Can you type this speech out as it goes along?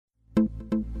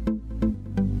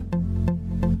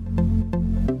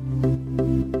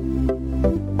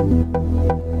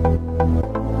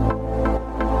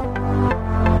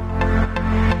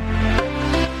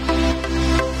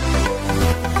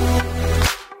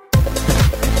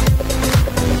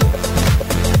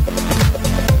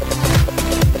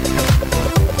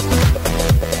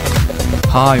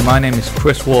Hi, my name is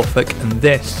Chris Warfick and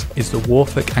this is the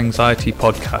Warfick Anxiety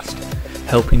Podcast,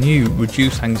 helping you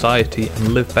reduce anxiety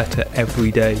and live better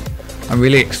every day. I'm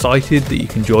really excited that you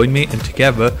can join me and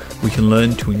together we can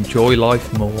learn to enjoy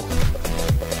life more.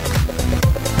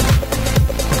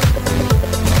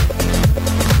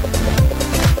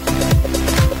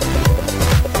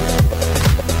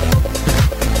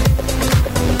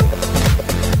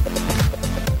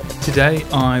 Today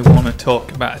I want to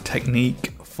talk about a technique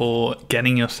for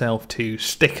getting yourself to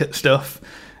stick at stuff,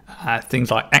 things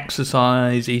like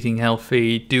exercise, eating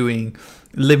healthy,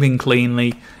 living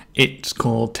cleanly. It's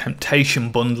called temptation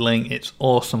bundling. It's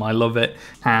awesome, I love it,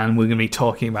 and we're going to be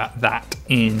talking about that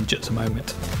in just a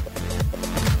moment.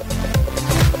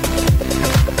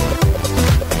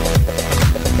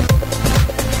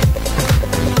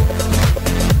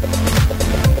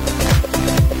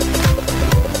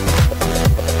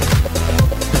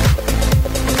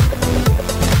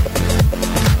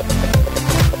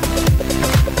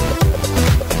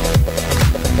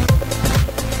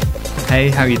 Hey,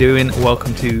 how you doing?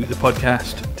 Welcome to the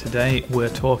podcast. Today we're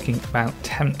talking about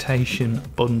temptation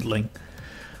bundling.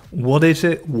 What is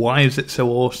it? Why is it so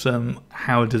awesome?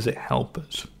 How does it help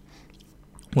us?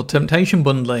 Well, temptation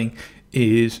bundling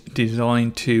is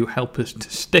designed to help us to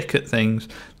stick at things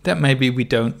that maybe we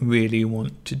don't really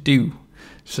want to do.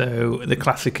 So the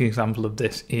classic example of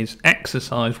this is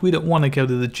exercise. We don't want to go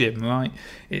to the gym, right?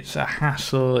 It's a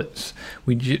hassle.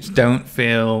 We just don't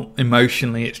feel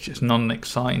emotionally. It's just not an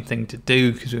exciting thing to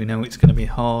do because we know it's going to be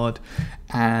hard.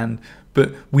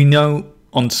 But we know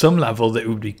on some level that it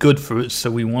would be good for us. So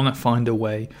we want to find a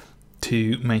way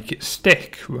to make it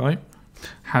stick, right?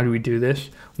 How do we do this?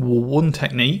 Well, one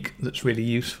technique that's really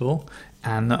useful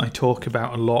and that I talk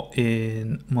about a lot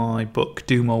in my book,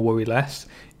 Do More, Worry Less,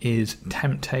 is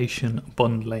temptation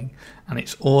bundling, and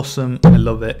it's awesome. I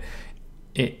love it.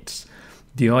 It's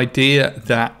the idea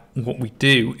that what we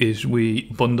do is we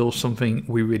bundle something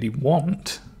we really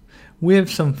want with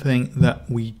something that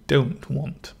we don't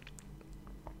want.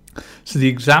 So the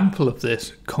example of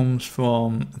this comes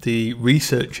from the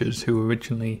researchers who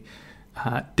originally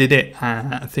did it.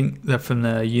 I think they're from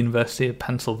the University of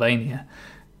Pennsylvania.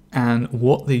 And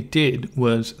what they did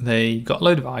was they got a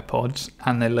load of iPods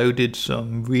and they loaded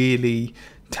some really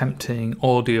tempting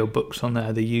audiobooks on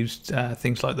there. They used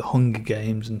things like The Hunger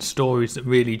Games and stories that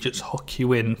really just hook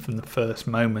you in from the first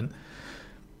moment.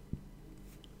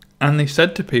 And they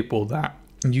said to people that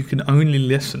you can only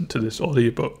listen to this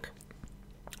audiobook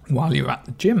while you're at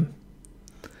the gym.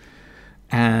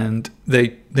 And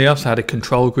they also had a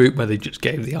control group where they just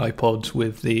gave the iPods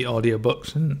with the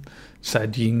audiobooks and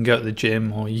said you can go to the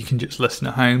gym or you can just listen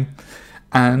at home.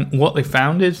 And what they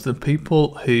found is the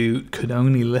people who could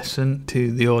only listen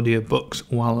to the audiobooks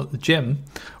while at the gym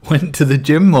went to the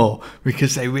gym more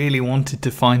because they really wanted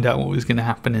to find out what was going to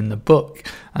happen in the book.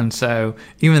 And so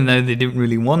even though they didn't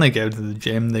really want to go to the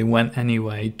gym, they went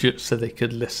anyway just so they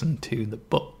could listen to the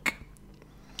book.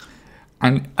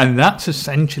 And that's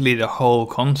essentially the whole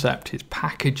concept, is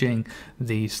packaging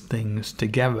these things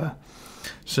together.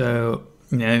 So,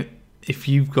 if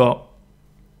you've got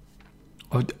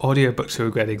audiobooks are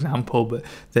a great example, but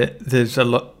there's a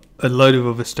load of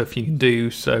other stuff you can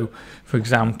do. So, for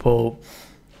example,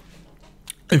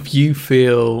 if you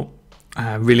feel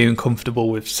really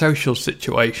uncomfortable with social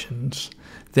situations,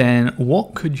 then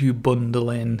what could you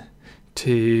bundle in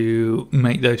to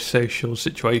make those social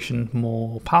situations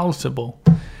more palatable?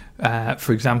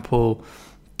 For example,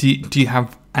 do you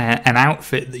have an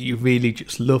outfit that you really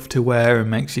just love to wear and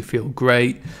makes you feel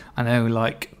great? I know,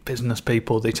 like business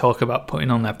people, they talk about putting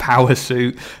on their power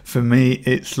suit. For me,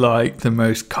 it's like the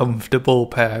most comfortable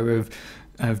pair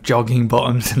of jogging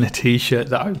bottoms and a t-shirt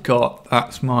that I've got.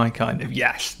 That's my kind of,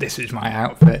 yes, this is my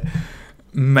outfit.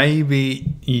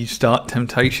 Maybe you start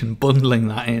temptation bundling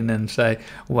that in and say,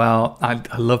 well, I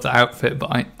love the outfit,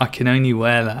 but I can only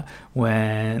wear that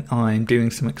when I'm doing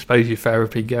some exposure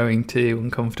therapy, going to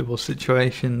uncomfortable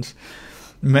situations.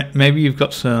 Maybe you've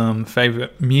got some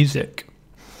favourite music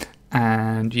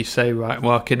and you say, right,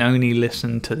 well, I can only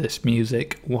listen to this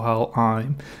music while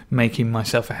I'm making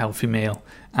myself a healthy meal.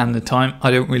 And the time,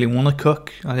 I don't really want to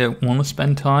cook. I don't want to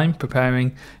spend time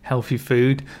preparing healthy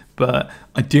food, but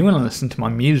I do want to listen to my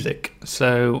music.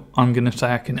 So I'm going to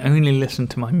say I can only listen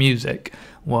to my music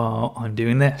while I'm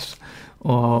doing this.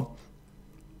 Or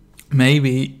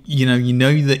maybe, you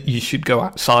know that you should go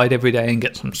outside every day and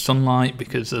get some sunlight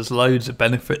because there's loads of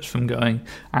benefits from going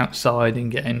outside and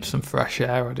getting some fresh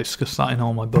air. I discuss that in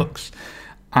all my books.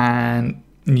 And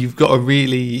you've got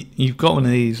one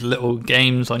of these little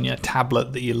games on your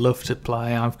tablet that you love to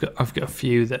play. I've got a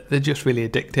few that they're just really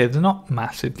addictive. They're not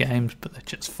massive games, but they're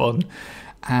just fun.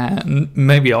 And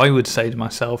maybe I would say to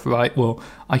myself, right, well,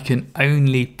 I can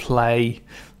only play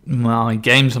my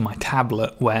games on my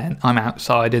tablet when I'm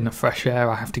outside in the fresh air.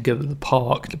 I have to go to the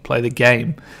park to play the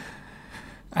game.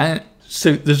 And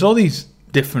so there's all these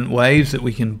different ways that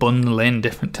we can bundle in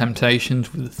different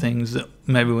temptations with the things that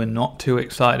maybe we're not too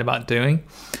excited about doing.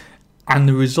 And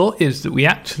the result is that we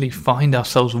actually find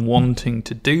ourselves wanting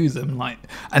to do them.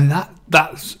 And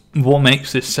that's what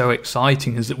makes this so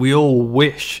exciting, is that we all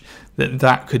wish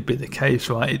that could be the case,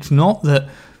 right? It's not that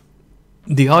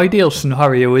the ideal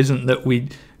scenario isn't that we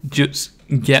just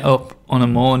get up on a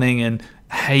morning and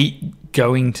hate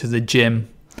going to the gym,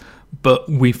 but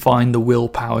we find the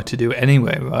willpower to do it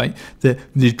anyway, right?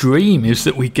 The dream is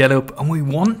that we get up and we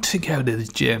want to go to the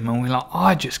gym, and we're like, oh,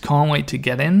 I just can't wait to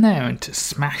get in there and to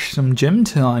smash some gym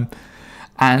time.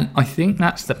 And I think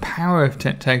that's the power of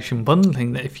temptation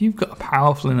bundling, that if you've got a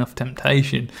powerful enough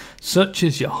temptation, such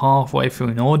as you're halfway through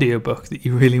an audiobook that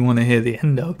you really want to hear the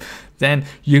end of, then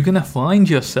you're going to find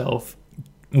yourself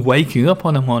waking up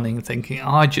on a morning thinking, oh,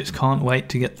 I just can't wait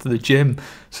to get to the gym.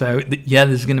 So yeah,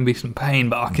 there's going to be some pain,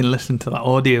 but I can listen to that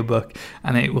audiobook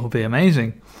and it will be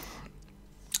amazing.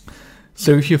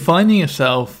 So if you're finding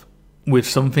yourself with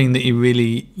something that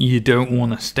you don't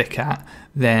want to stick at,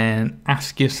 then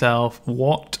ask yourself,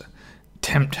 what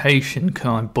temptation can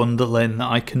I bundle in that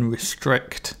I can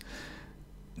restrict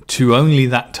to only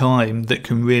that time that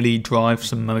can really drive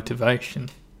some motivation?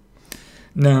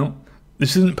 Now,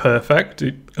 this isn't perfect.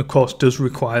 It, of course, does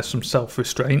require some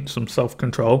self-restraint, some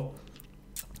self-control,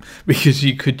 because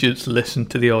you could just listen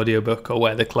to the audiobook or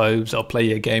wear the clothes or play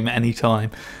your game at any time,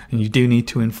 and you do need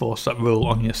to enforce that rule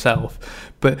on yourself.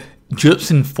 But just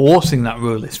enforcing that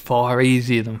rule is far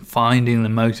easier than finding the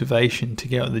motivation to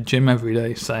get to the gym every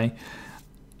day, say.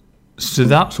 So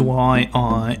that's why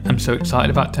I am so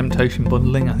excited about temptation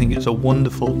bundling. I think it's a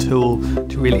wonderful tool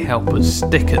to really help us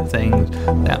stick at things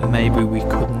that maybe we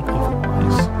couldn't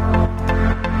otherwise.